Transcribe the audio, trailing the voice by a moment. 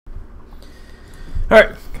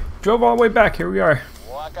Alright, drove all the way back. Here we are.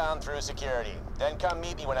 Walk on through security. Then come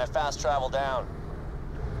meet me when I fast travel down.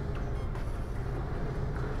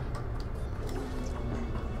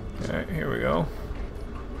 Alright, here we go.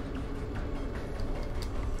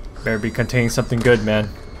 Better be containing something good, man.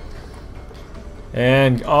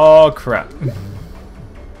 And oh crap.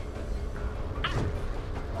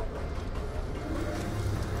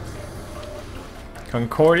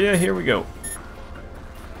 Concordia, here we go.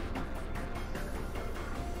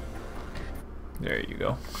 There you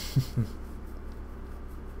go.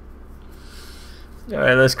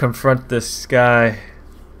 Alright, let's confront this guy.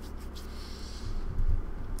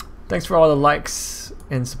 Thanks for all the likes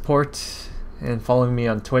and support and following me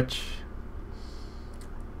on Twitch.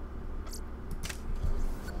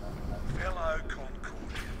 Fellow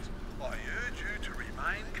Concordians, I urge you to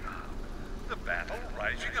remain calm. The battle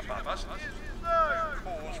raging above us is no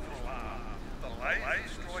cause for alarm. The lady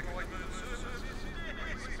striking the surface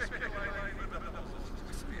is speculating with the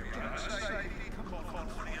your own safety.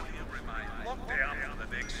 Concordia will remain locked down for the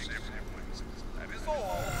next several weeks. That is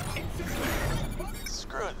all.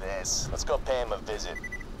 Screw this. Let's go pay him a visit.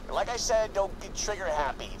 Like I said, don't get trigger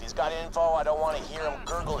happy. If he's got info, I don't want to hear him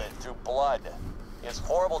gurgle it through blood. He has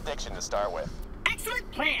horrible diction to start with.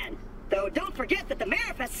 Excellent plan! Though don't forget that the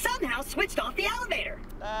Marif has somehow switched off the elevator.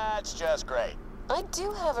 That's just great. I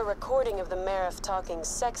do have a recording of the Marif talking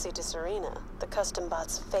sexy to Serena, the custom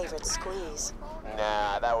bot's favorite squeeze.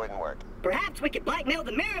 Nah, that wouldn't work. Perhaps we could blackmail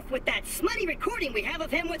the Marif with that smutty recording we have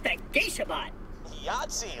of him with the geisha bot.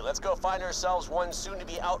 Yahtzee! Let's go find ourselves one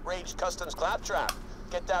soon-to-be outraged customs claptrap.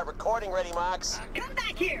 Get that recording ready, Mox. Come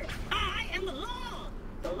back here! I am the law!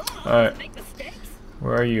 The law Alright. doesn't make mistakes.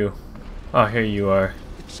 Where are you? Oh, here you are.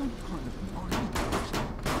 It's some kind of mind.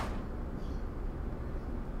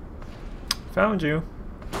 Found you.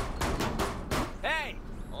 Hey,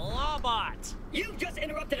 Lawbot! You just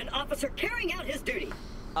interrupted an officer carrying out his duty.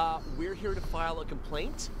 We're here to file a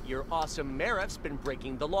complaint. Your awesome Marif's been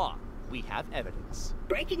breaking the law. We have evidence.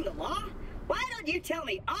 Breaking the law? Why don't you tell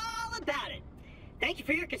me all about it? Thank you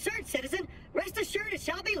for your concern, citizen. Rest assured it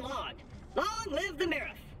shall be logged. Long live the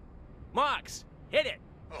Marif. Mox, hit it!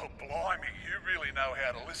 Oh, blimey, you really know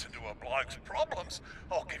how to listen to a bloke's problems.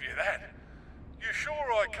 I'll give you that. You sure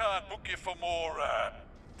I can't book you for more,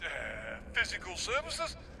 physical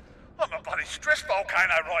services? I'm a bloody stress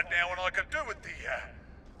volcano right now, and I could do with the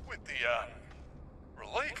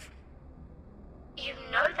relief. You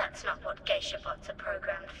know that's not what geisha bots are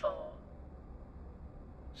programmed for.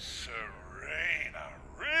 Serena,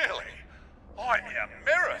 really? I'm your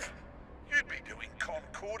Marif. You'd be doing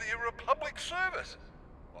Concordia a public service.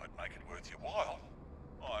 I'd make it worth your while.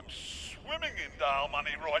 I'm swimming in Dale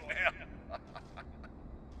money right now.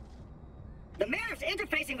 The Marif's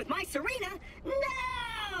interfacing with my Serena?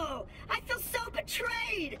 No! I feel so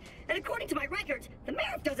betrayed! And according to my records, the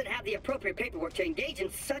Marif doesn't have the appropriate paperwork to engage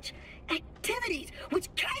in such activities, which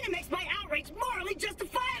kind of makes my outrage morally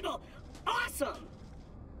justifiable! Awesome!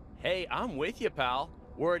 Hey, I'm with you, pal.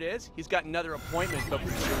 Word is, he's got another appointment booked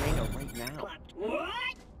with Serena right now.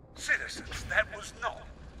 What? Citizens, that was not.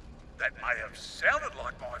 That may have sounded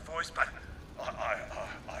like my voice, but I've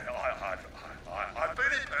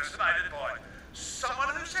been impersonated by someone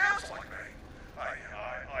who sounds like me.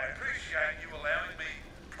 I appreciate you allowing me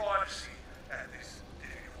privacy at this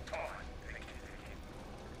difficult time. Thank you.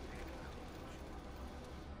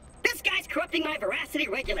 This guy's corrupting my veracity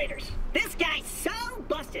regulators. This guy's so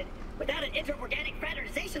busted. Without an inter-organic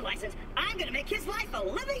fraternization license, I'm gonna make his life a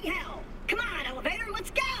living hell. Come on, elevator, let's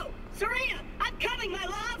go! Serena, I'm coming, my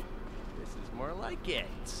love! This is more like it.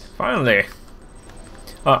 Finally.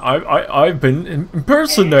 I've been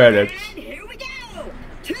impersonated. And here we go!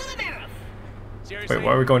 To the Marif! Seriously? Wait,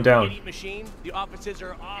 why are we going down? Idiot machine, the offices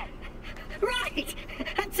are off. Right!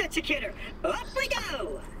 I'm such a kidder. Up we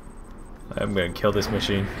go! I'm gonna kill this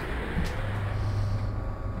machine.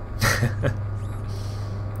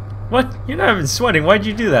 What? You're not even sweating. Why'd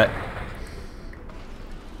you do that?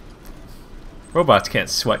 Robots can't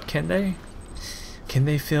sweat, can they? Can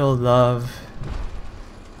they feel love?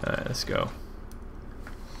 Alright, let's go.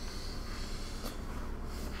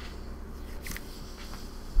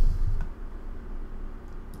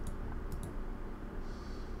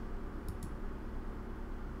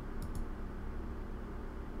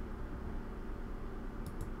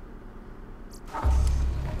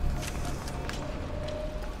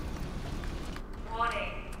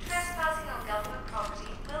 Warning. Trespassing on government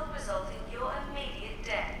property will result in your immediate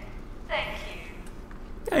death. Thank you.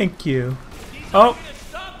 Thank you. Oh.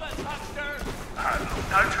 Stop us, huckster!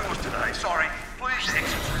 No tours today, sorry. Please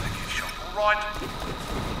exit through the gift shop, alright?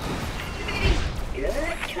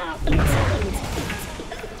 Good compliments.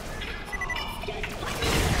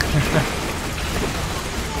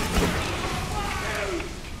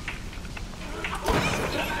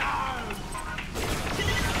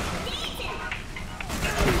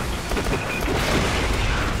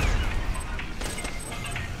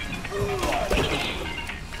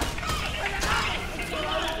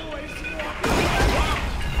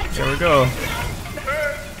 There we go.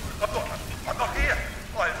 I'm not here.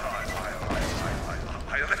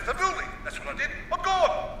 I left the building. That's what I did. I'm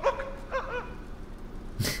gone. Look.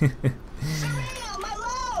 Serena, my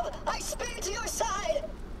love! I spin to your side!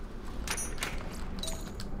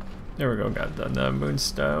 There we go, got the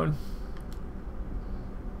moonstone.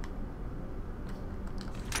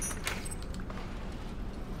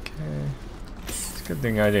 Okay. It's a good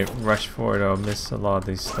thing I didn't rush forward, I'll miss a lot of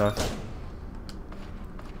these stuff.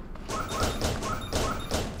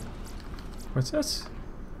 What's this?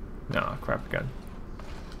 No, crap gun.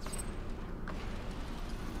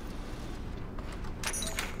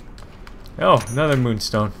 Oh, another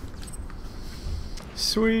moonstone.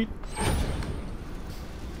 Sweet.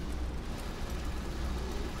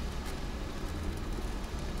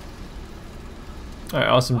 Alright,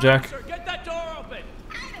 awesome, Jack. Officer, get that door open!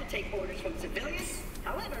 I don't take orders from civilians.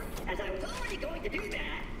 However, as I was already going to do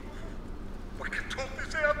that, We can talk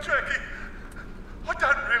this out, Jackie. I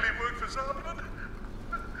don't really work for Zarbon.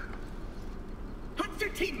 Officer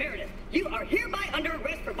T. Meredith, you are hereby under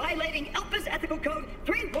arrest for violating ELPA's Ethical Code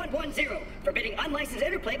 3110, forbidding unlicensed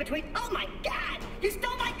interplay between... Oh my God! You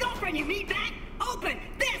stole my girlfriend, you meatbag! Open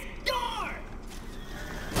this door!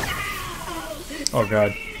 No! Oh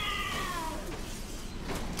God.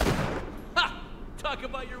 Ha! Talk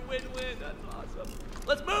about your win-win. That's awesome.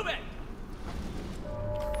 Let's move it!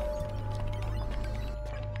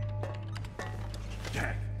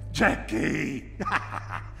 Jackie!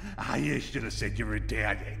 You should have said you were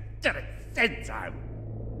down. You should have said so.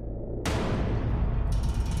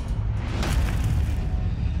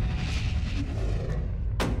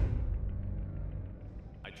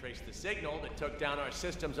 I traced the signal that took down our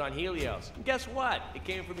systems on Helios. And guess what? It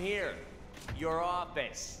came from here. Your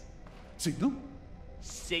office. Signal?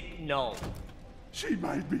 Signal. She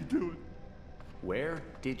made me do it. Where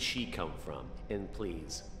did she come from? And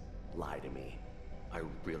please, lie to me. I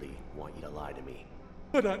really want you to lie to me.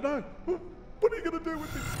 I don't know. What are you gonna do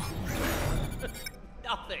with this?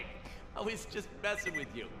 Nothing. I was just messing with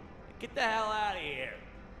you. Get the hell out of here.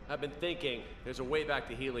 I've been thinking there's a way back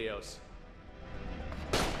to Helios.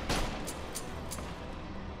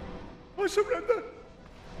 I surrender.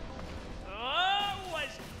 I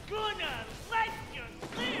was gonna let you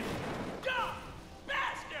live, dumb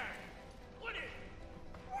bastard! What is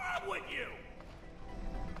wrong with you?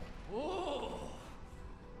 Oh,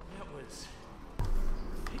 that was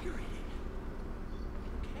invigorating.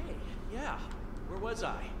 Okay, yeah. Where was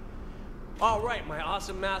I? All right, my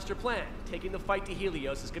awesome master plan. Taking the fight to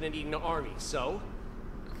Helios is gonna need an army, so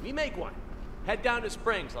we make one. Head down to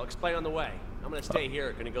Springs. I'll explain on the way. I'm gonna stay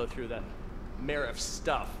here. Gonna go through the Marif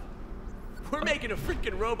stuff. We're making a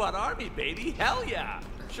freaking robot army, baby. Hell yeah.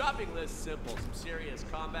 Shopping list simple. Some serious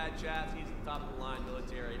combat chassis and top-of-the-line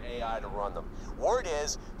military AI to run them. Word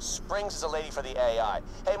is, Springs is a lady for the AI.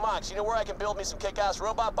 Hey, Mox, you know where I can build me some kick-ass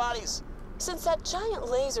robot bodies? Since that giant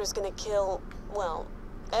laser's gonna kill, well,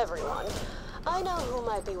 everyone, I know who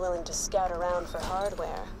might be willing to scout around for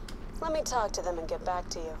hardware. Let me talk to them and get back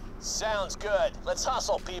to you. Sounds good. Let's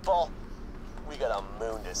hustle, people. We got a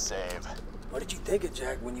moon to save. What did you think of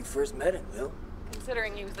Jack when you first met him, Will?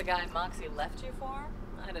 Considering he was the guy Moxie left you for,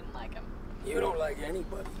 I didn't like him. You don't like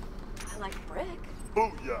anybody. I like Brick.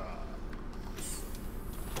 Booyah!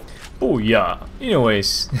 Booyah!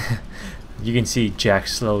 Anyways, you can see Jack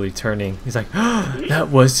slowly turning. He's like, oh, that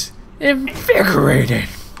was invigorating!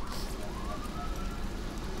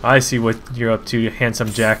 I see what you're up to,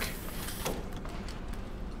 handsome Jack.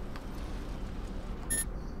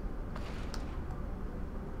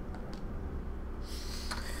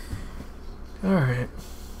 Alright.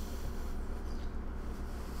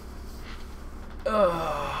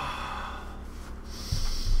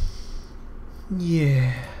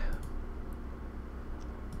 Yeah.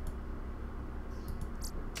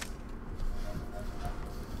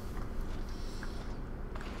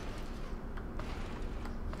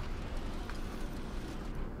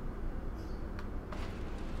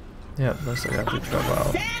 Yeah, looks like I have to drop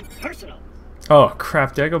out. personal. Oh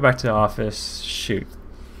crap, did I go back to the office? Shoot.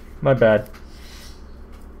 My bad.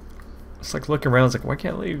 It's like looking around, it's like, why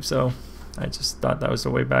can't I leave? So I just thought that was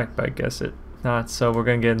the way back, but I guess it not. So we're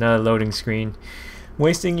gonna get another loading screen.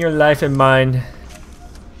 Wasting your life and mine.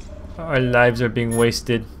 Our lives are being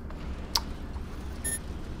wasted.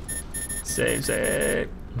 Save, save.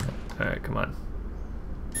 Alright, come on.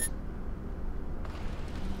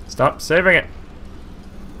 Stop saving it.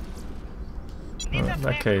 Oh, in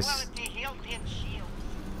that case.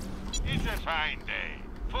 It's a fine day,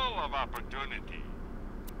 full of opportunity.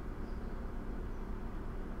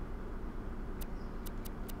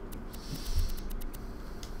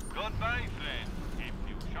 Goodbye, friend. If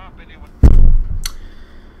you sharpen it with...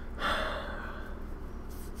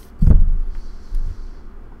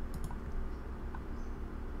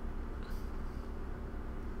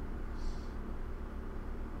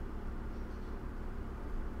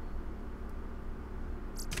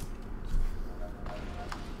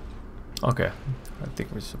 Okay, I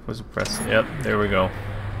think we're supposed to press. Yep, there we go.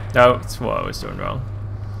 That's what I was doing wrong.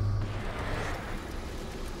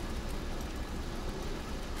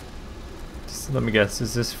 Just let me guess,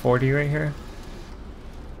 is this 40 right here?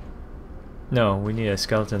 No, we need a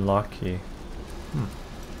skeleton lock key.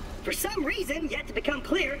 For some reason, yet to become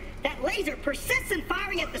clear, that laser persists in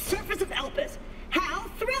firing at the surface of Elpis. How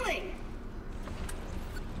thrilling!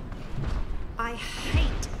 I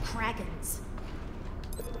hate dragons.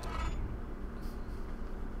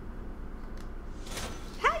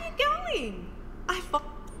 How you going?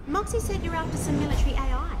 Moxie said you're after some military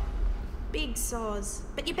AI. Big soz.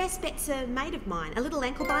 But your best bet's a mate of mine, a little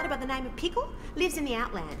ankle biter by the name of Pickle, lives in the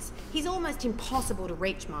Outlands. He's almost impossible to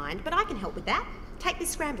reach, mind, but I can help with that. Take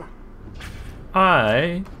this scrambler.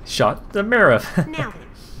 I shot the mirror. Now then,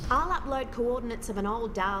 I'll upload coordinates of an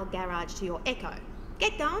old Dahl garage to your Echo.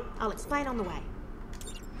 Get going, I'll explain on the way.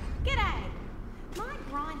 G'day! My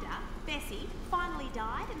grinder, Bessie, finally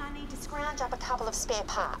died and I need to Scrounge up a couple of spare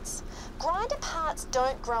parts. Grinder parts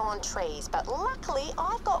don't grow on trees, but luckily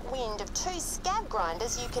I've got wind of 2 scab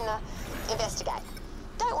grinders you can investigate.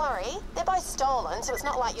 Don't worry, they're both stolen, so it's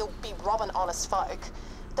not like you'll be robbing honest folk.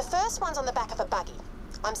 The first one's on the back of a buggy.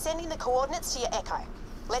 I'm sending the coordinates to your Echo.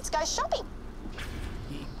 Let's go shopping.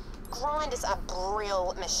 Grinders are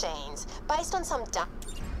brill machines, based on some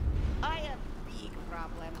I have big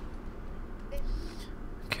problem.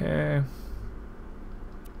 Okay.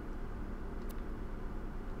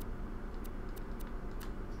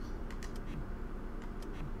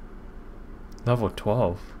 Level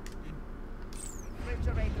 12.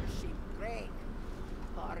 Refrigerator sheet break.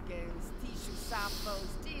 Organs, tissue samples,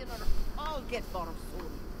 dinner, all get for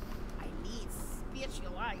soon. I need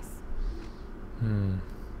special ice.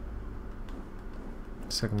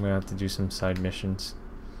 Looks like I'm gonna have to do some side missions.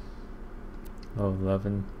 Level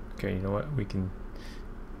 11. Okay, you know what? We can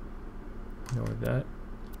ignore that.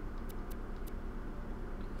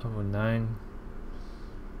 Level 9.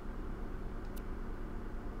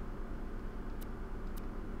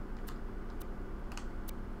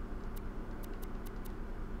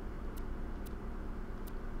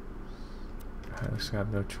 Alright, looks like I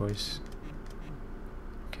have no choice.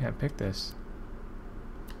 Can't pick this.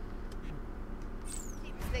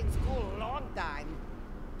 Keeps things cool a long time.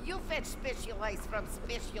 You fetch special ice from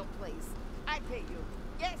special place. I pay you.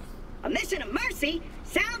 Yes? A mission of mercy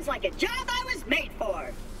sounds like a job I was made for.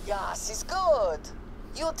 Yes, it's good.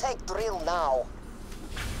 You take drill now.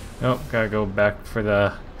 Nope, gotta go back for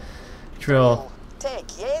the drill.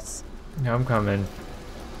 Take, yes? Yeah, I'm coming.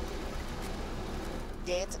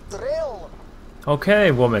 Get drill. Okay,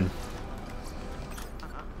 woman.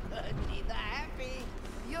 Neither happy.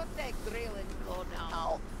 You take drill and go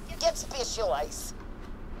now. Get special ice.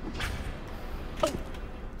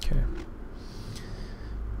 Okay.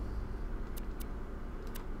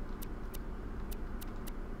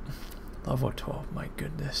 Level 12, my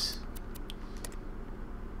goodness.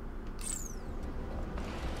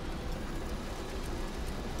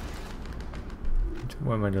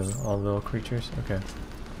 What am I doing? All little creatures? Okay.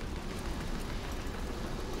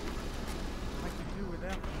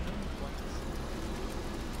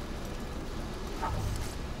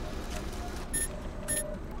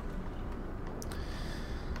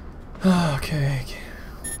 Okay.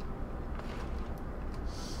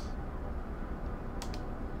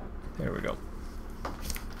 There we go.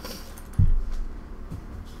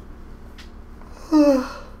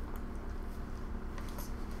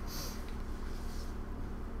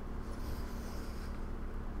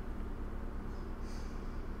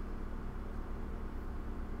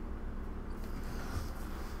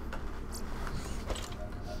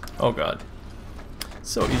 Oh god. It's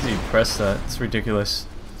so easy to press that. It's ridiculous.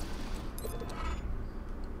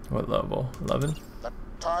 What level? 11? The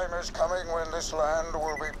time is coming when this land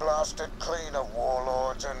will be blasted clean of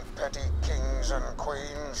warlords and petty kings and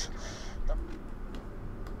queens. The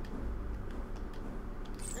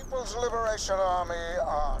People's Liberation Army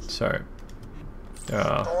are... Sorry.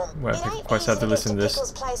 Well, of course I have to listen to this.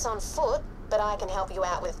 Pickle's place on foot, but I can help you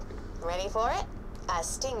out with... Ready for it? A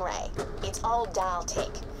Stingray. It's old Dahl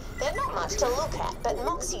tech. They're not much to look at, but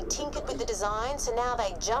Moxie tinkered with the design, so now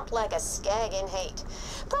they jump like a skag in heat.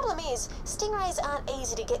 Problem is, stingrays aren't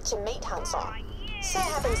easy to get your meat hunts on. So it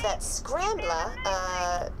happens that Scrambler,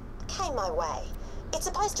 came my way. It's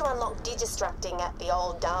supposed to unlock digistructing at the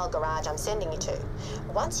old Dahl garage I'm sending you to.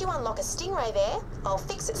 Once you unlock a stingray there, I'll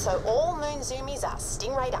fix it so all moon zoomies are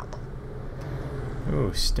stingrayed up.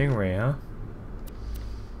 Ooh, stingray, huh?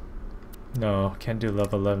 No, can't do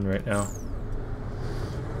level 11 right now.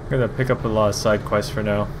 I'm gonna pick up a lot of side quests for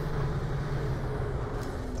now,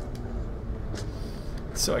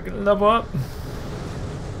 so I can level up.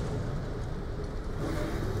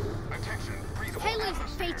 Hey, loser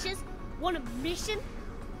features. Want a mission?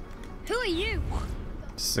 Who are you?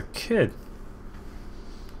 Just a kid.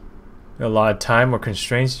 A lot of time or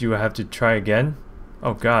constraints you have to try again?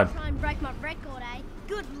 Oh god. Try and break my record, eh?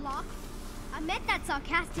 Good luck. I meant that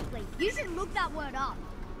sarcastically. You should look that word up.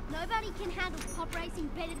 Nobody can handle pop racing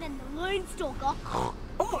better than the Loon Stalker.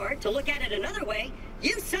 Or, to look at it another way,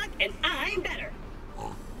 you suck and I'm better.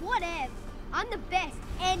 Whatever. I'm the best,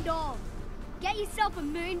 end of. Get yourself a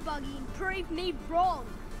moon buggy and prove me wrong.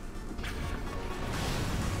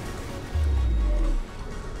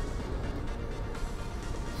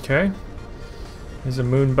 Okay. Here's a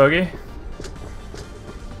moon buggy.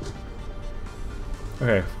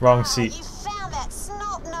 Okay, wrong seat. You found that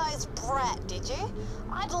snot-nosed brat, did you?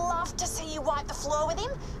 I'd love to see you wipe the floor with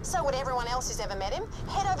him. So would everyone else who's ever met him.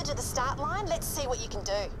 Head over to the start line, let's see what you can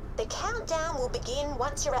do. The countdown will begin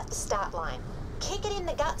once you're at the start line. Kick it in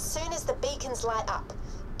the gut soon as the beacons light up.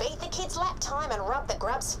 Beat the kid's lap time and rub the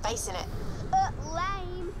grub's face in it.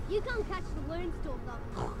 Lame. You can't catch the Loon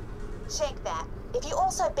Stalker. Check that. If you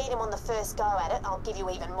also beat him on the first go at it, I'll give you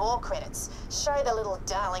even more credits. Show the little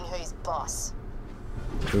darling who's boss.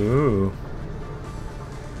 Ooh.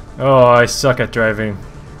 Oh, I suck at driving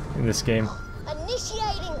in this game.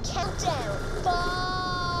 Initiating countdown.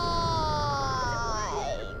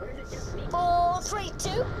 5, 4, 3, 2,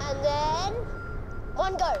 and then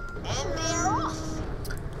 1 go. And they're off.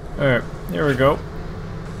 Alright, here we go.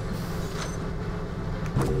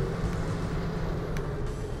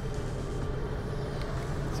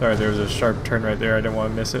 Sorry, there was a sharp turn right there. I didn't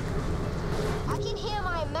want to miss it. I can hear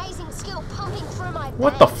my amazing skill pumping through my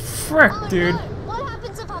What the veins. frick, Oh, dude? No. What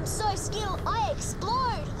happens if I'm so skilled I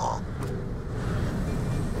explode?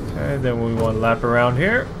 Okay, then we want to lap around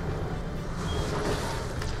here.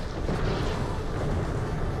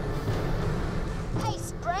 Hey,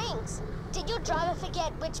 Springs. Did your driver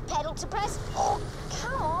forget which pedal to press?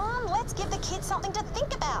 Come on, let's give the kid something to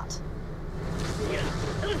think about.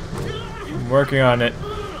 I'm working on it.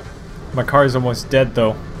 My car is almost dead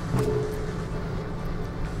though. I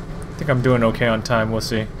think I'm doing okay on time, we'll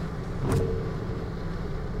see.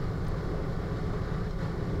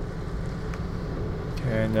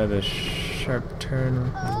 Okay, another sharp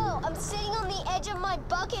turn. Oh, I'm sitting on the edge of my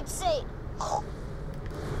bucket seat.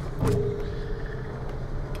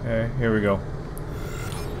 Okay, here we go.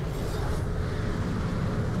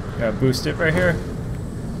 Gotta boost it right here.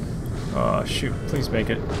 Oh shoot, please make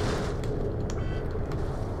it.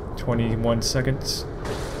 21 seconds.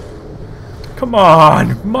 Come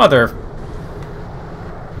on, mother!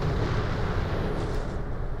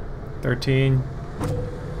 13.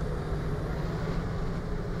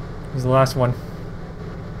 Here's the last one.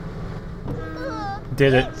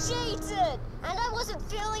 Did it. Cheated! And I wasn't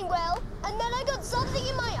feeling well, and then I got something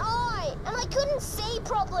in my eye, and I couldn't see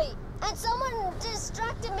properly, and someone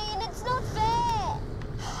distracted me, and it's not fair!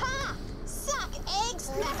 Ha! Suck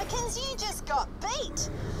eggs, napkins, you just got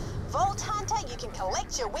beat! Vault Hunter, you can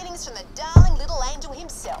collect your winnings from the darling little angel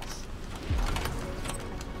himself.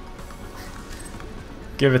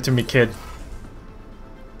 Give it to me, kid.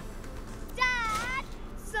 Dad!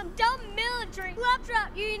 Some dumb military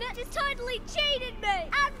claptrap unit just totally cheated me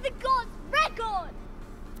out of the god's record!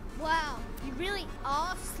 Wow, you really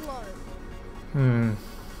are slow.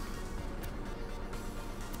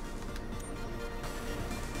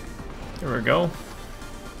 Here we go.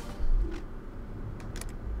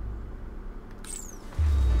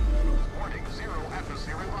 Warning, 0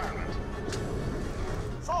 atmosphere environment.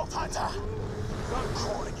 Vault Hunter! I'm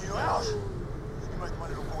calling you out. You make my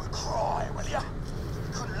little boy cry, will ya?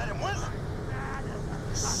 You couldn't let him win.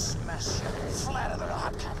 Smash you flatter than a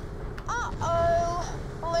hubcap. Uh-oh.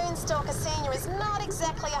 Loonstalker Senior is not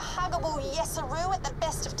exactly a huggable yes-a-roo at the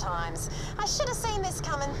best of times. I should have seen this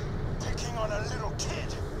coming. Picking on a little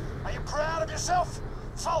kid. Are you proud of yourself,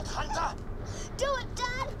 Vault Hunter? Do it,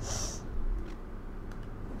 Dad!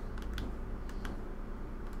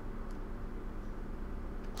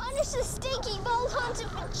 Punish the stinky Vault Hunter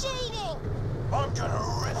for cheating! I'm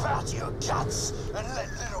gonna rip out your guts and let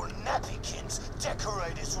little nappykins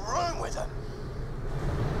decorate his room with them.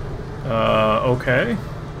 Okay.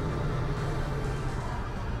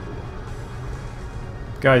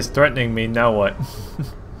 Guy's threatening me, now what?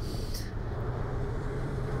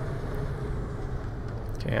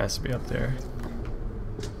 Okay, it has to be up there.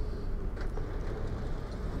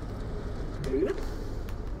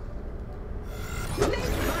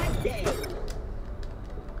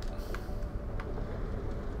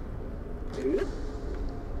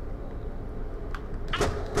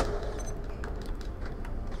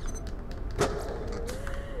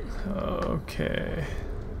 Okay.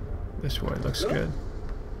 This way looks good.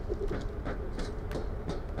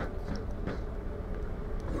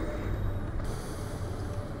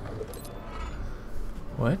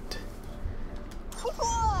 What?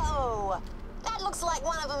 Whoa! That looks like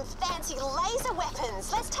one of them fancy laser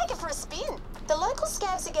weapons. Let's take it for a spin. The local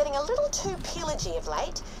scavs are getting a little too pillagey of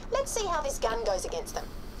late. Let's see how this gun goes against them.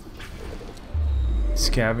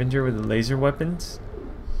 Scavenger with laser weapons?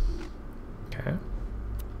 Okay.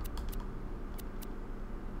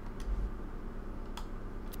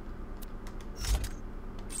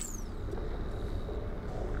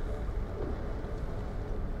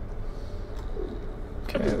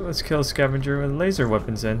 Okay, let's kill Scavenger with laser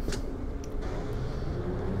weapons then.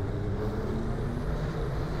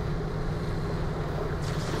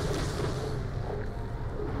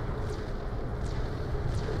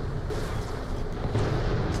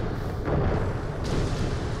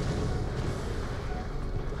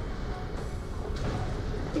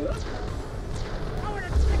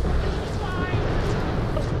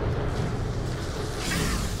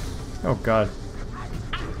 Oh God.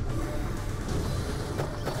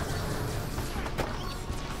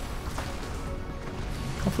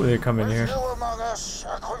 Hopefully they come in here. With you among us,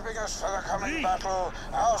 equipping us for the coming battle,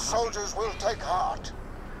 our soldiers will take heart.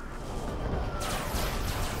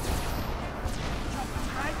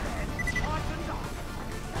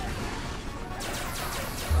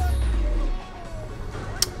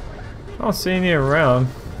 I don't see any around.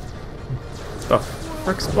 The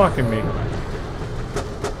frick's blocking me?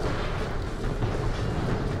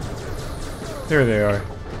 There they are.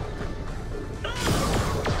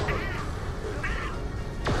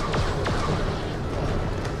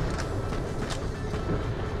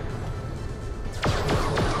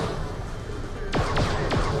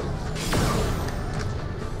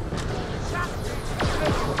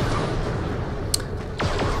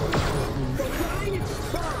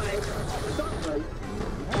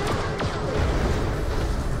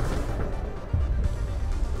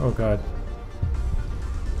 Oh God.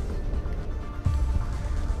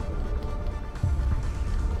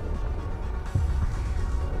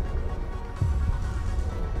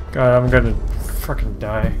 God, I'm gonna fucking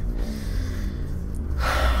die.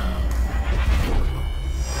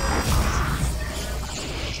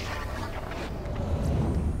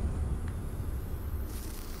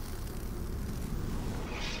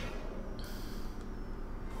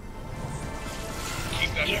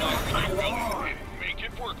 Keep that fire going and make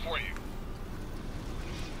it work for you.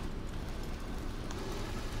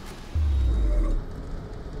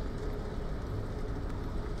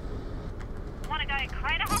 Wanna go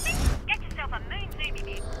crater hopping? Get yourself a moon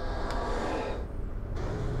zooming in.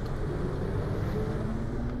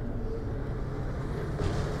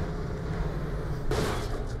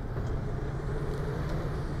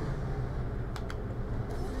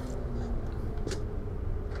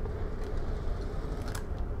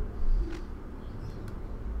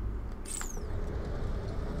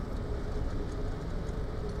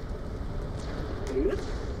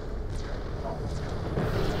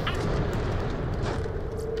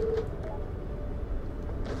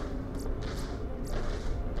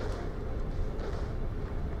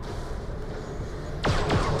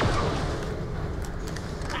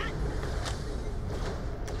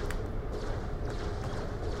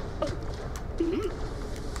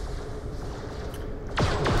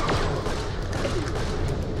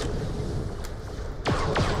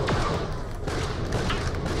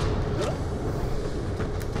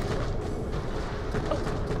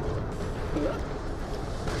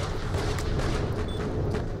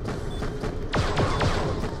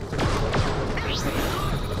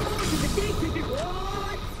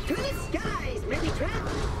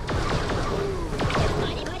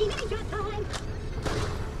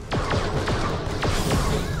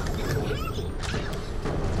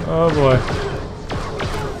 Oh boy.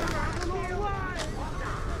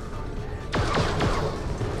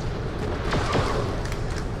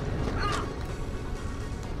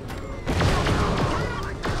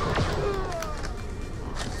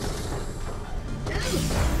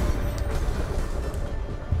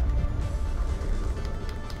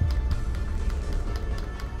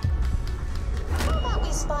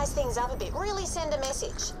 really send a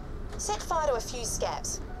message. Set fire to a few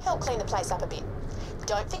scavs. Help clean the place up a bit.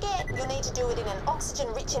 Don't forget, you'll need to do it in an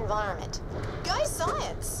oxygen-rich environment. Go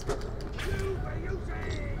science!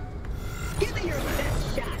 Give me your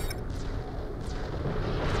best shot.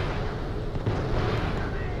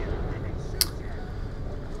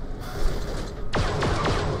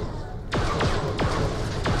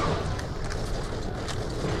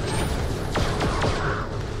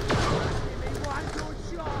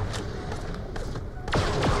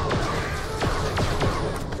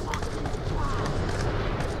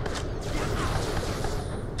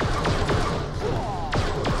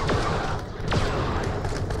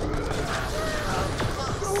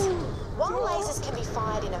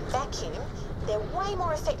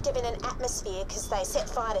 Because they set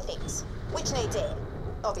fire to things, which needs air,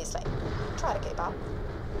 obviously. Try to keep up.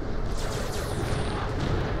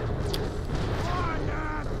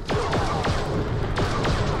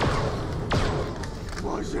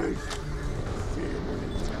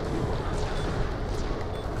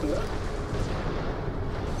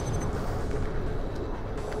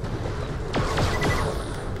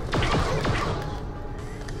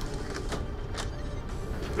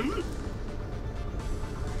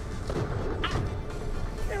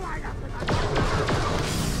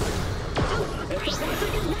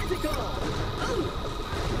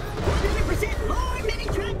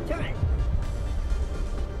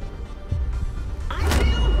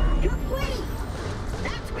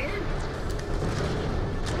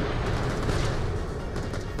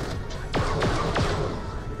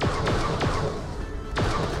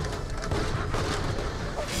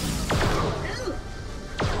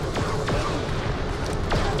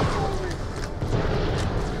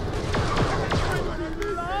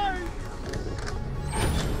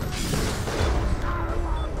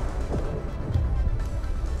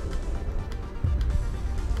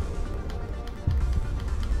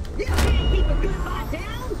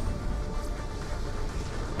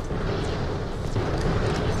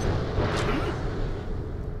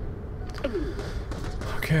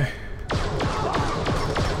 Okay.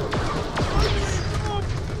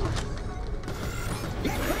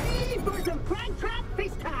 Get ready for some crab trap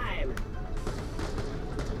face time.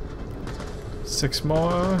 6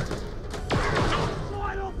 more.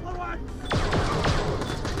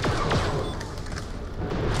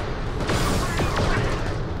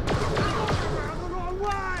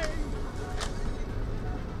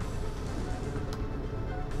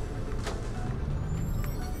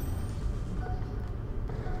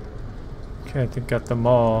 Okay, I think got them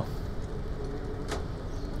all.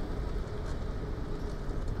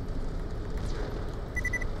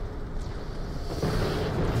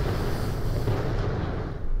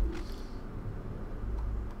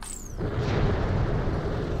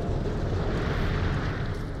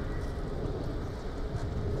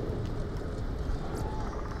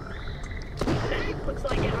 Looks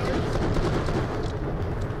like it hurts.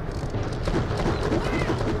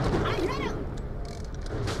 Wow! I hit him!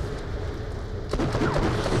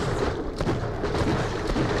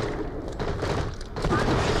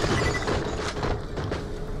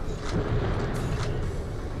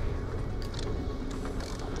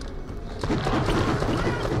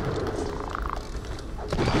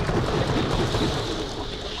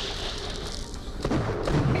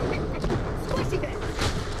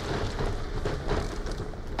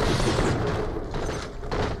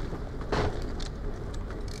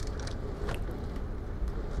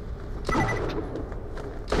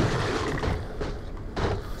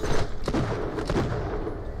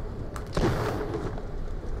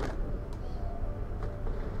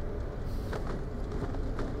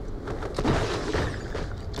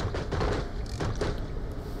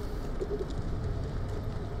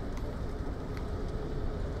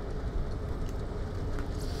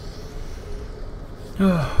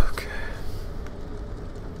 Oh, okay.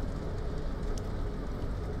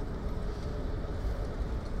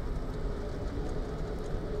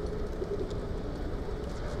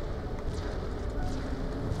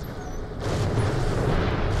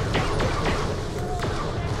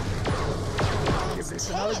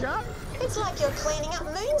 It's like you're cleaning up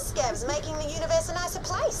moon scavs, making the universe a nicer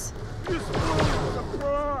place. Just a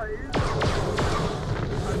surprise.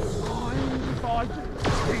 And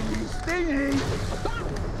I'm stingy.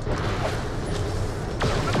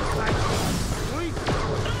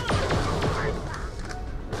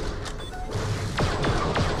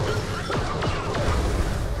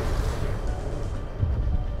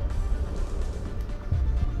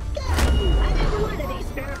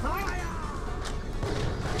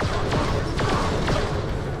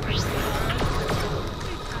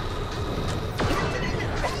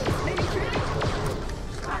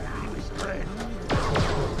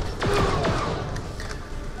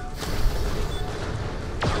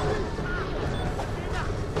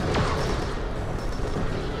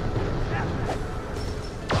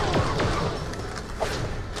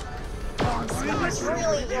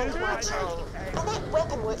 really yanked my chain, and that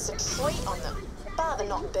weapon works a treat on them, bar the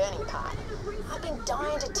not burning part. I've been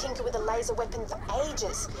dying to tinker with a laser weapon for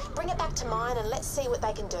ages. Bring it back to mine and let's see what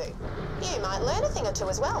they can do. You might learn a thing or two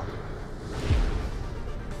as well.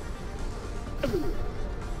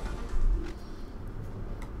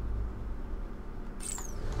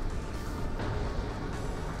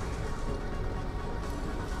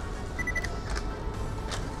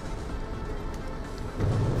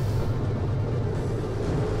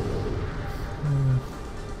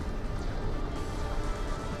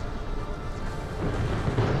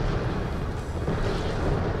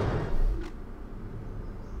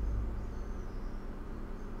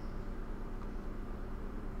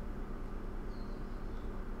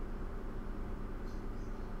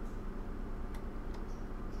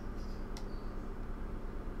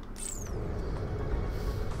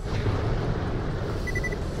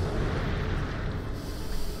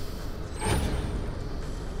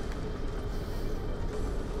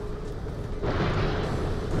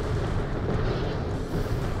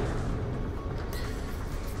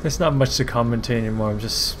 There's not much to commentate anymore. I'm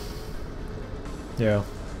just, yeah,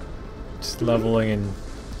 just leveling and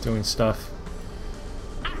doing stuff.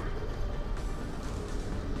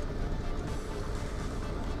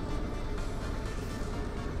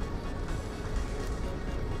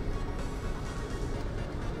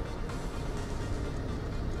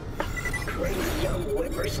 Crazy young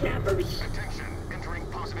whippersnappers. Attention, entering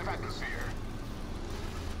positive atmosphere.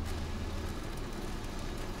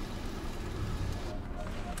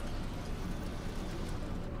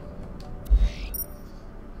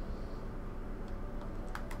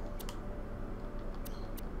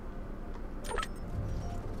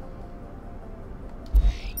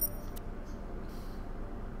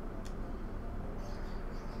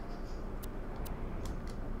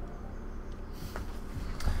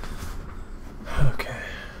 Okay.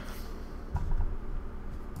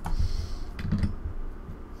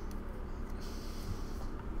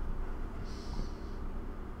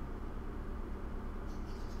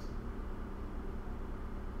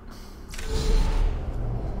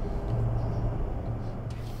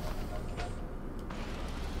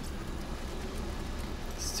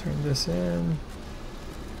 Let's turn this in.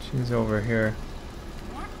 She's over here.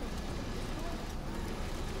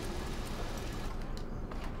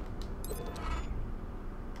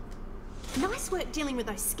 Nice work dealing with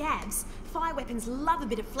those scabs. Fire weapons love a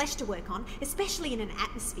bit of flesh to work on, especially in an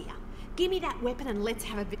atmosphere. Give me that weapon and let's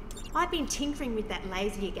have a bit. I've been tinkering with that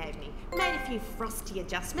laser you gave me. Made a few frosty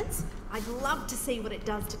adjustments. I'd love to see what it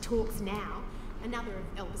does to Torques now. Another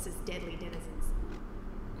of Elvis's deadly denizens.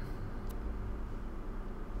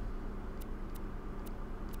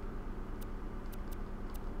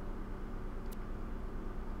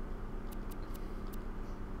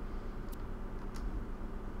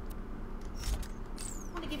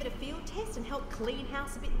 Want to give it a field test and help clean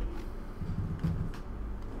house a bit?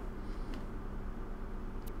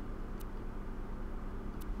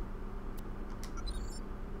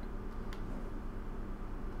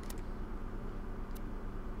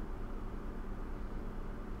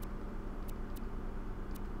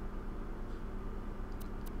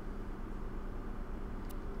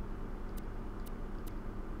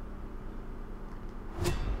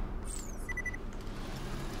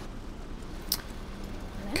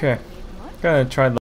 Okay, gonna try